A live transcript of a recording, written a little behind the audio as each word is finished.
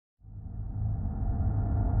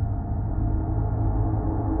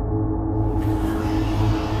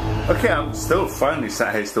Okay, I'm still finally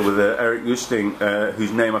sat here still with Eric Lusting,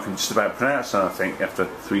 whose name I can just about pronounce, I think, after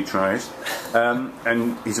 3 tries.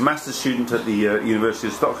 And he's a master's student at the University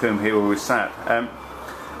of Stockholm, here where we're sat. And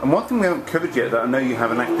one thing we haven't covered yet that I know you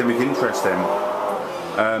have an academic interest in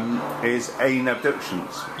is alien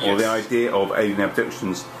abductions, or the idea of alien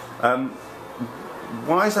abductions.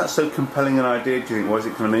 Why is that so compelling an idea, do you think? Why is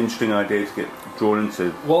it kind of an interesting idea to get drawn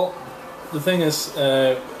into? Well, the thing is,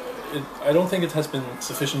 I don't think it has been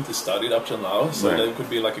sufficiently studied up till now, so that could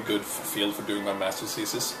be like a good field for doing my master's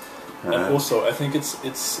thesis. And also, I think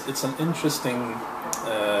it's an interesting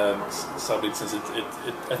subject, since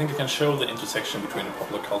I think it can show the intersection between the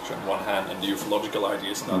popular culture on one hand and the ufological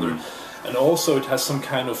ideas on the other. And also it has some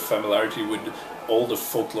kind of familiarity with all the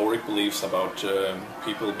folkloric beliefs about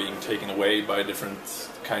people being taken away by different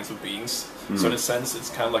kinds of beings. So in a sense, it's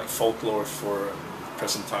kind of like folklore for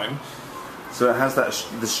present time. So it has that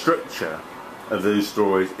the structure of those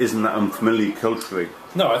stories isn't that unfamiliar culturally.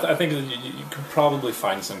 No, I think that you could probably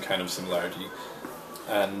find some kind of similarity,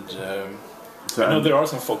 and I know there are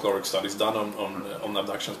some folkloric studies done on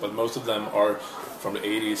abductions, but most of them are from the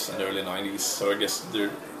 80s and early 90s. So I guess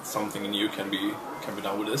something new can be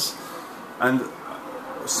done with this. And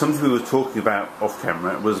something we were talking about off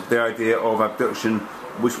camera was the idea of abduction,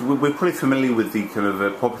 which we're pretty familiar with, the kind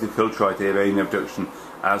of popular culture idea of alien abduction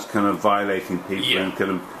as kind of violating people and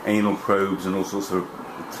kind of anal probes and all sorts of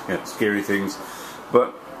scary things.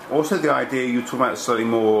 But also the idea you're talking about slightly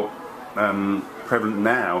more prevalent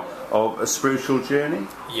now of a spiritual journey.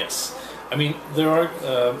 Yes, I mean there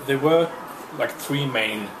were like 3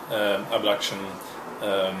 main abduction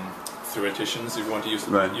theoreticians, if you want to use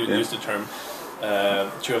the term.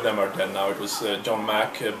 2 of them are dead now. It was John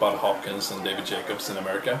Mack, Bud Hopkins, and David Jacobs in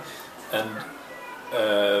America. And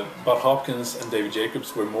Bud Hopkins and David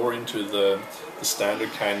Jacobs were more into the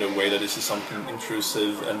standard kind of way that this is something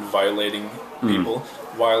intrusive and violating people,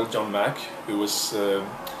 while John Mack, who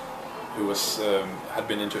had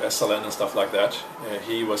been into SLN and stuff like that,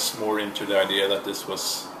 he was more into the idea that this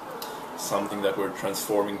was something that were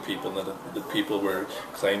transforming people, that people were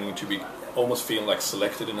claiming to be almost feeling like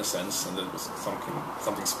selected in a sense, and that it was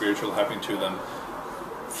something spiritual happening to them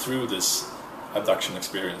through this abduction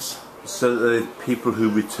experience. So the people who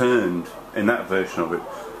returned in that version of it,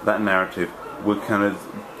 that narrative, were kind of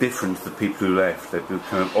different to the people who left. They were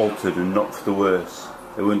kind of altered and not for the worse.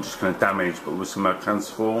 They weren't just kind of damaged, but were somehow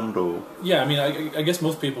transformed, or... Yeah, I mean, I guess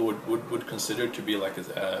most people would consider it to be like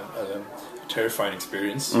a terrifying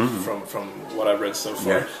experience from what I've read so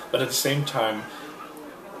far. Yeah. But at the same time,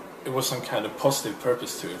 it was some kind of positive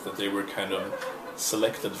purpose to it, that they were kind of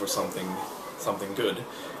selected for something good.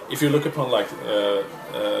 If you look upon like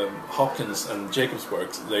Hopkins and Jacobs'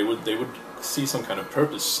 works, they would see some kind of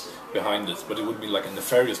purpose behind it, but it would be like a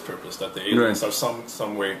nefarious purpose, that the aliens are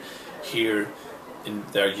some way here.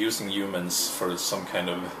 They're using humans for some kind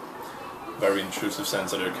of very intrusive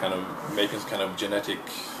sense, that they're kind of making some kind of genetic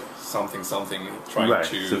something, trying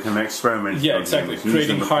to... so kind of experiment. Yeah, exactly.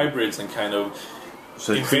 Creating hybrids and kind of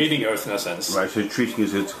invading Earth in a sense. Right, so treating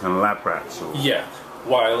us as kind of lab rats. Or... Yeah,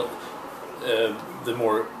 while the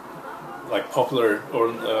more like popular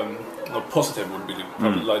or not positive would be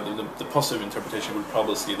the positive interpretation would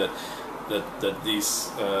probably see that these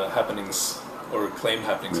happenings, or claimed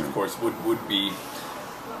happenings, of course, would be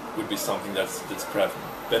something that's perhaps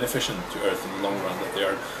beneficial to Earth in the long run.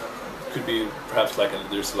 That could be perhaps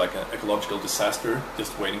there's like an ecological disaster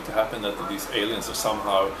just waiting to happen, that these aliens are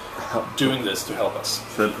somehow doing this to help us.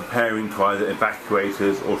 So they're preparing to either evacuate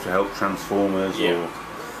us or to help transform us. Yeah.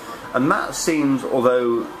 And that seems,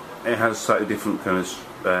 although it has slightly different kind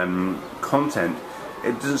of content,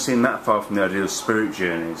 it doesn't seem that far from the idea of spirit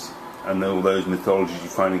journeys and all those mythologies you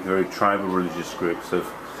find in very tribal religious groups of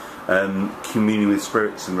communing with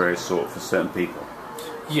spirits and various sorts for certain people.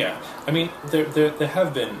 Yeah, I mean, there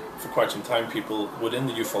have been for quite some time people within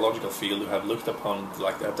the ufological field who have looked upon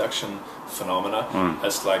like the abduction phenomena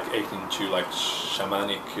as like akin to like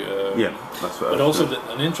shamanic. Yeah, that's what. But also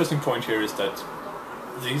an interesting point here is that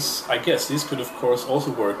these could of course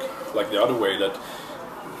also work like the other way, that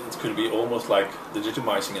it could be almost like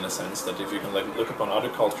legitimizing in a sense, that if you can like look upon other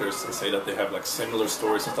cultures and say that they have like similar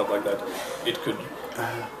stories and stuff like that, it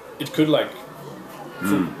could like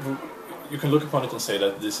you can look upon it and say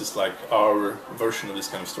that this is like our version of this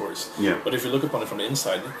kind of stories. Yeah. But if you look upon it from the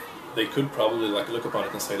inside, they could probably like look upon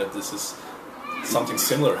it and say that this is something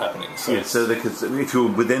similar happening. So yeah, so they could, if you're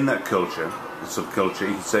within that culture, the subculture,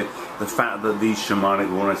 you could say the fact that these shamanic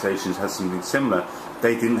organisations had something similar,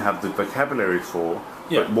 they didn't have the vocabulary for,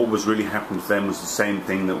 but what was really happening to them was the same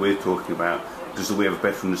thing that we're talking about, just that we have a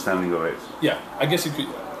better understanding of it. Yeah, I guess you could...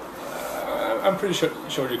 I'm pretty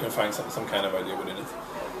sure you can find some kind of idea within it.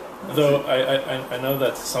 Though I know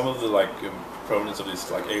that some of the proponents of these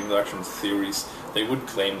alien abduction theories, they would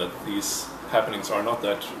claim that these happenings are not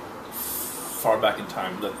that far back in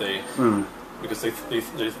time, that they because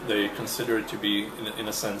they consider it to be in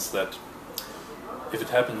a sense that if it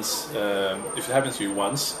happens to you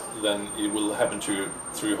once, then it will happen to you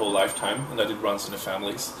through your whole lifetime, and that it runs in the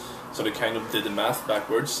families. So they kind of did the math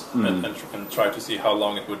backwards and tried to see how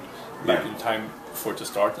long it would back in time for it to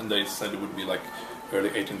start, and they said it would be like early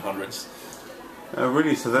 1800s.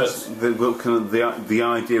 Really? So that's the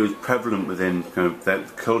idea is prevalent within kind of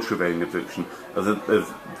that culture of alien abduction,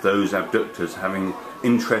 of those abductors having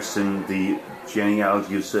interest in the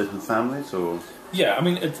genealogy of certain families, or? Yeah, I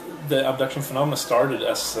mean, the abduction phenomena started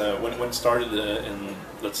as when it started in,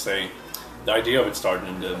 let's say, the idea of it started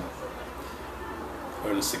in the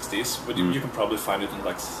early 60s, but you can probably find it in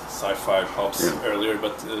like sci-fi pops earlier,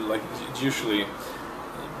 but usually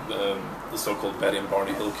the so-called Betty and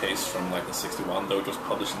Barney Hill case from like in 61, though it was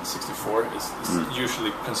published in 64, is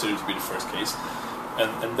usually considered to be the first case,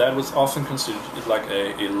 and that was often considered like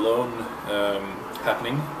a lone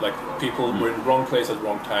happening, like people were in the wrong place at the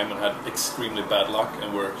wrong time and had extremely bad luck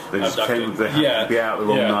and were abducted. They had to be out the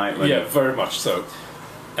wrong night. Yeah, very much so.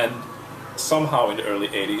 And somehow in the early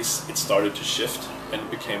 80s it started to shift and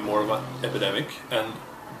it became more of an epidemic, and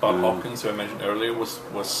Bob Hopkins, who I mentioned earlier, was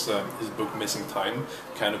his book Missing Time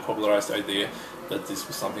kind of popularized the idea that this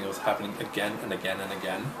was something that was happening again and again and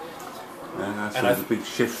again. So there's a big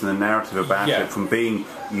shift in the narrative about it, from being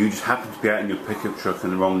you just happen to be out in your pickup truck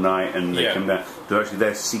on the wrong night and they come down, to actually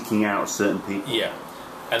they're seeking out certain people. Yeah,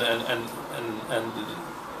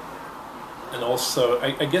 and also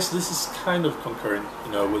I guess this is kind of concurrent,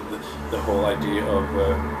 with the whole idea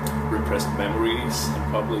of repressed memories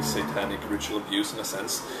and probably satanic ritual abuse in a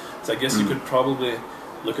sense. So I guess you could probably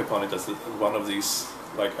look upon it as one of these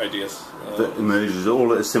ideas that emerges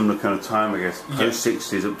all at a similar kind of time, I guess, post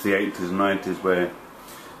 60s up to the 80s and 90s, where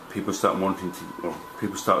people start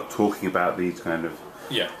people start talking about these kind of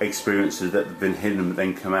experiences that have been hidden but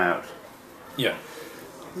then come out. Yeah.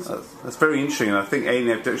 That's very interesting, and I think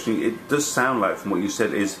alien abduction, it does sound like, from what you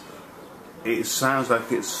said, it sounds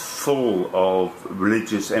like it's full of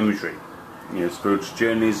religious imagery, spiritual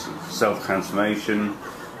journeys, self-transformation,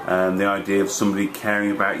 and the idea of somebody caring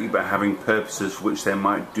about you but having purposes for which they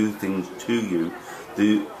might do things to you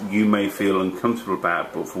that you may feel uncomfortable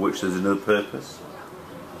about, but for which there's another purpose.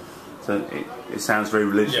 So it sounds very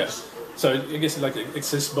religious. Yes. So I guess it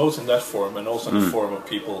exists both in that form and also in the form of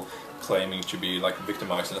people claiming to be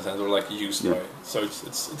victimized in a sense, or used by it. So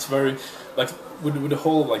it's very with the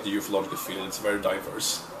whole the ufological field, it's very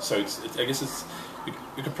diverse. So I guess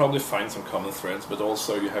you could probably find some common threads, but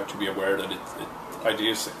also you have to be aware that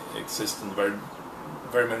ideas exist in very,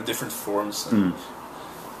 very many different forms.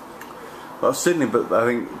 Well, certainly, but I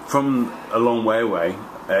think from a long way away,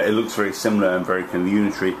 it looks very similar and very kind of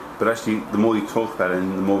unitary. But actually, the more you talk about it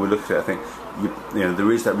and the more we look at it, I think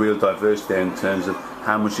there is that real diversity there in terms of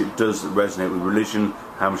how much it does resonate with religion,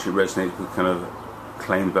 how much it resonates with kind of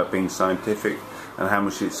claims about being scientific, and how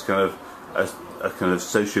much it's kind of a kind of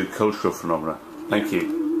socio-cultural phenomena. Thank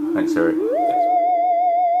you. Thanks, Eric.